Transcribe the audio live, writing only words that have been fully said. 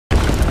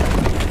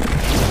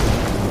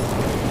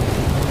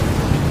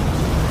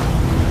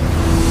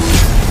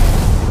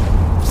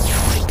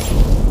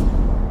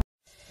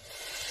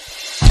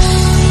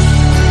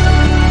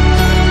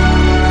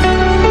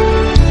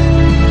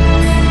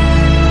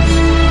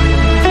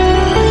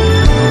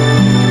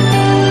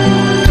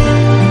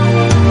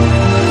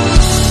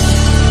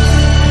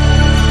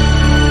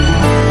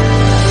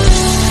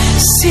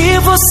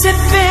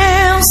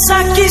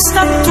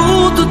está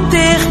tudo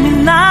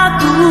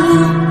terminado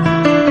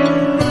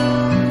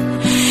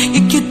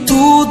e que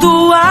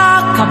tudo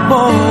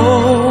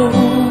acabou.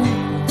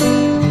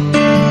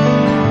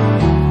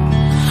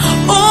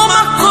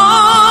 Uma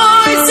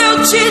coisa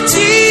eu te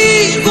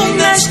digo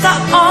nesta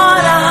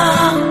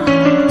hora,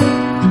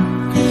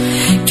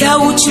 que a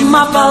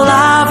última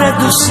palavra é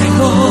do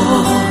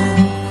Senhor.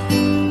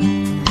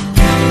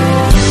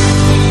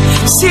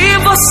 Se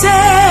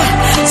você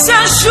se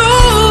ajoelha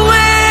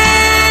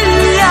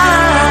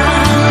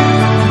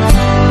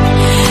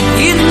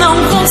e não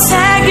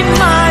consegue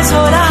mais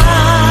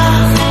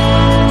orar,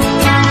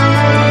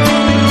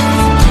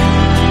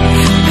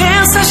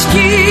 pensas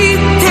que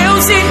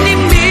teus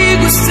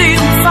inimigos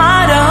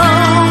triunfarão,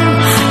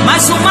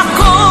 mas uma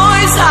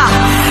coisa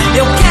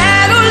eu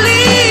quero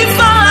lhe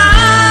falar: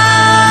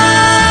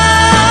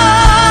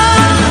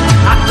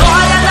 a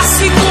glória da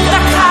segunda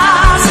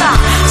casa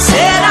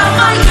será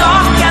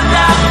maior que a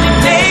da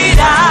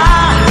primeira.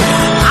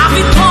 A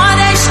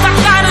vitória está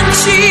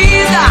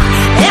garantida,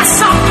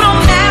 essa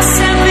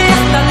promessa é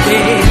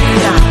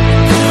verdadeira.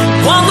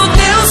 Quando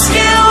Deus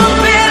quer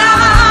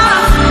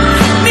operar,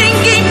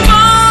 ninguém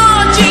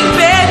pode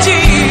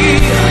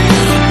impedir.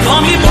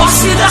 Tome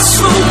posse da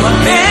sua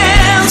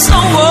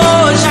bênção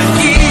hoje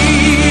aqui.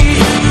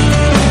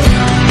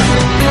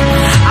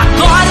 A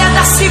glória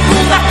da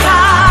segunda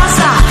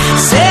casa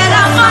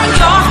será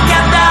maior que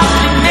a da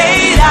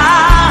primeira.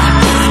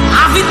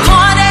 A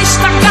vitória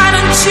está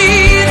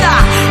garantida,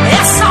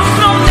 essa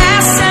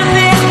promessa é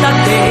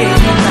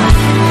verdadeira.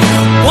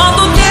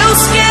 Quando Deus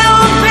quer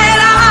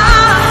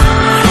operar,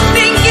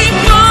 ninguém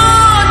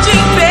pode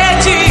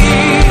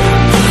impedir.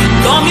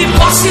 Tome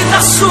posse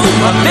da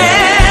sua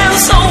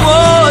bênção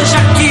hoje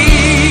aqui.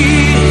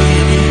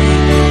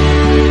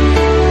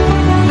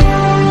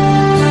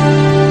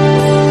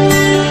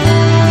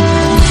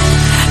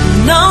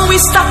 Não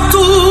está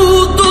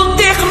tudo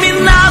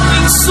terminado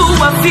em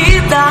sua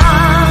vida.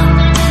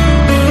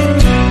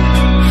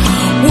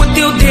 O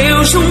teu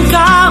Deus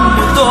nunca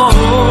mudou.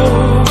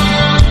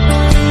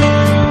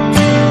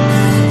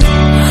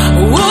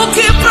 O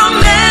que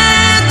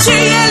promete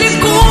Ele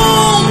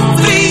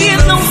cumpre e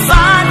não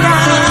falha.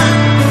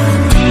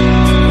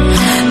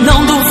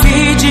 Não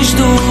duvides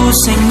do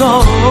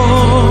Senhor.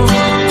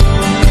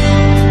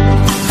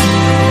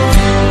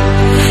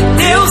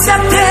 Deus é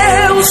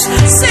Deus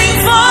sem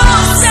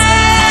você.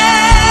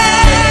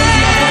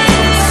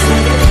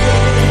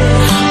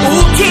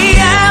 O que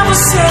é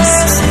você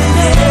sem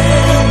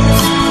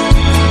Deus?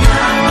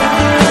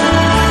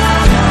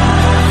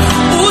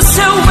 O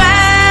seu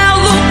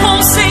elo com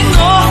o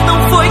Senhor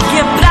não foi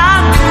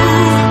quebrado.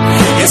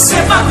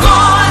 Receba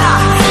agora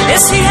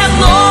esse